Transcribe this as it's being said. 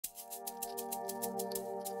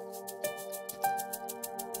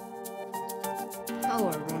Hello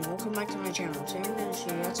everyone, welcome back to my channel. Today I'm going to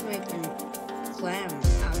show you how to make a clam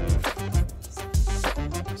out of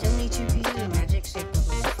 72 pieces of magic stick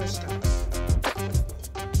puzzle. First step.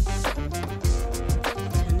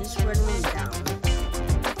 Turn this red one down.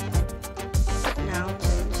 Now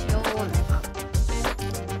turn this yellow one up.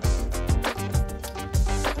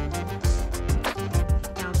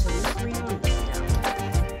 Now turn this green one down.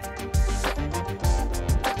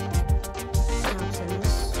 Now turn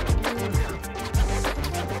this blue one up.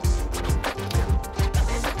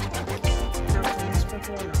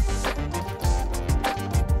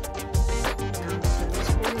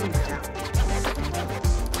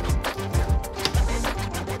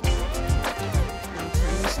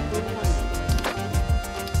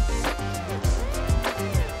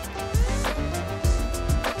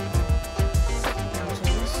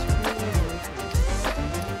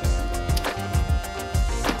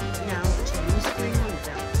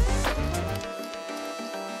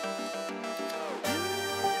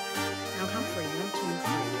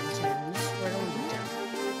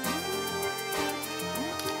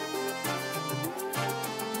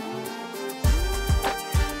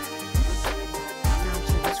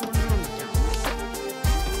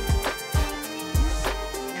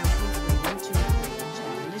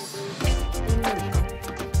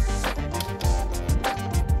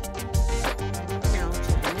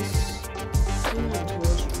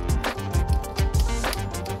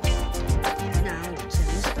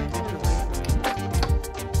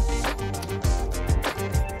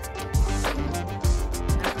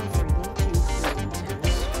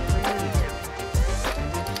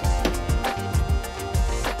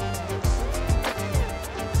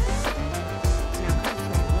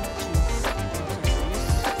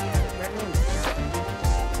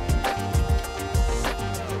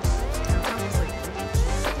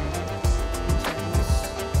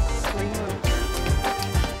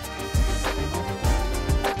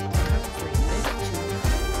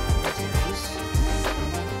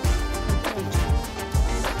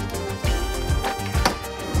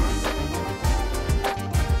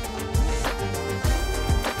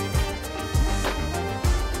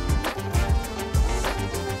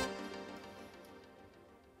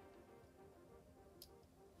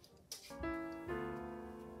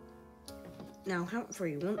 Now count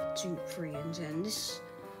 3, 1, 2, 3, and turn this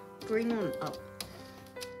green one up.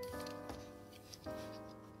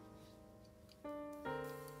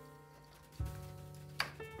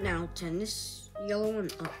 Now turn this yellow one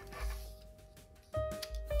up.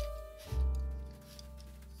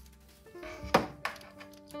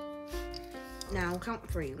 Now count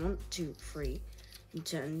 3, 1, 2, 3, and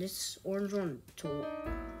turn this orange one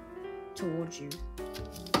towards you.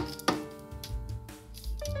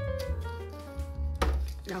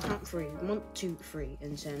 Now count 3, 1, 2, 3,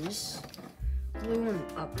 and turn this blue one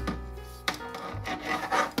up.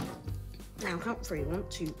 Now count 3, 1,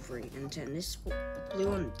 2, 3, and turn this blue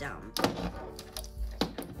one down.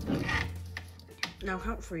 Now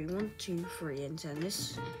count 3, 1, 2, 3, and turn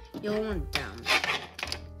this yellow one down.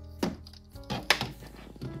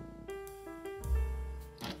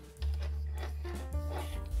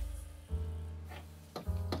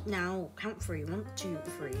 Now count 3, 1, 2,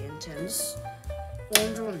 3, and turn this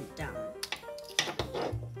orange one down.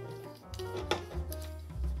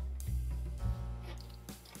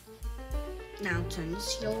 Now turn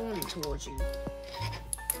this yellow one towards you.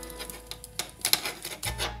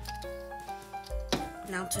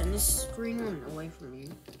 Now turn this green one away from you.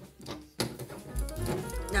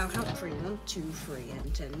 Now count 3, 1, 2, 3,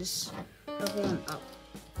 and turn this purple one up.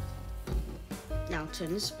 Now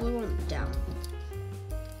turn this blue one down.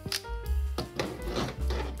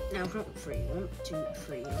 Now count 3, 1, 2,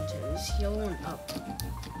 3, and turn this yellow one up.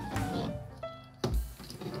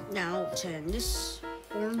 Now turn this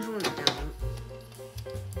orange one down.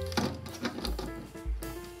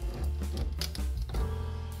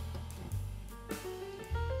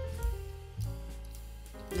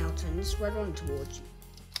 Now turn this red one towards you.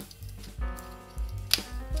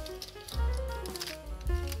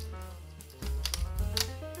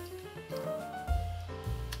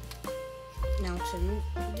 Now turn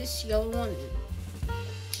this yellow one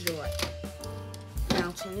to the right.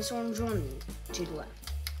 Now turn this orange one to the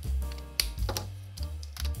left.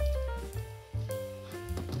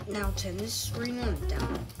 Now turn this green one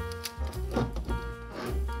down.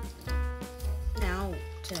 Now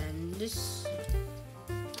turn this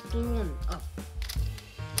blue one up.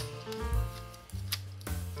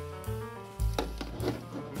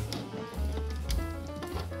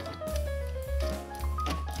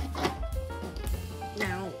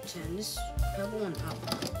 Now turn this purple one up.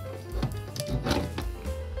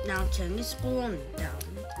 Now turn this blue one down.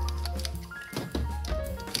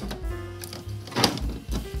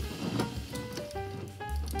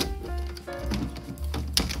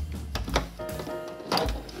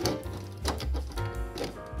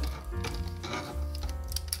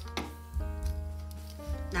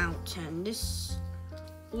 Now turn this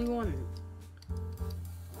blue one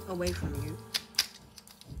away from you.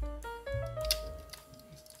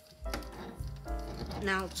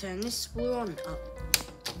 Now turn this blue one up.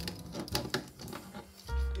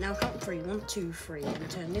 Now count 3, 1, 2, 3, and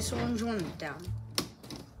turn this orange one down.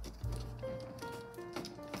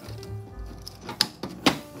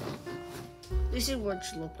 This is what it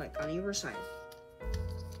should look like on either side.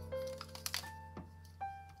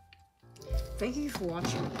 Thank you for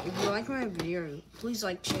watching. If you like my video, please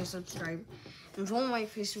like, share, subscribe, and follow my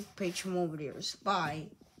Facebook page for more videos. Bye.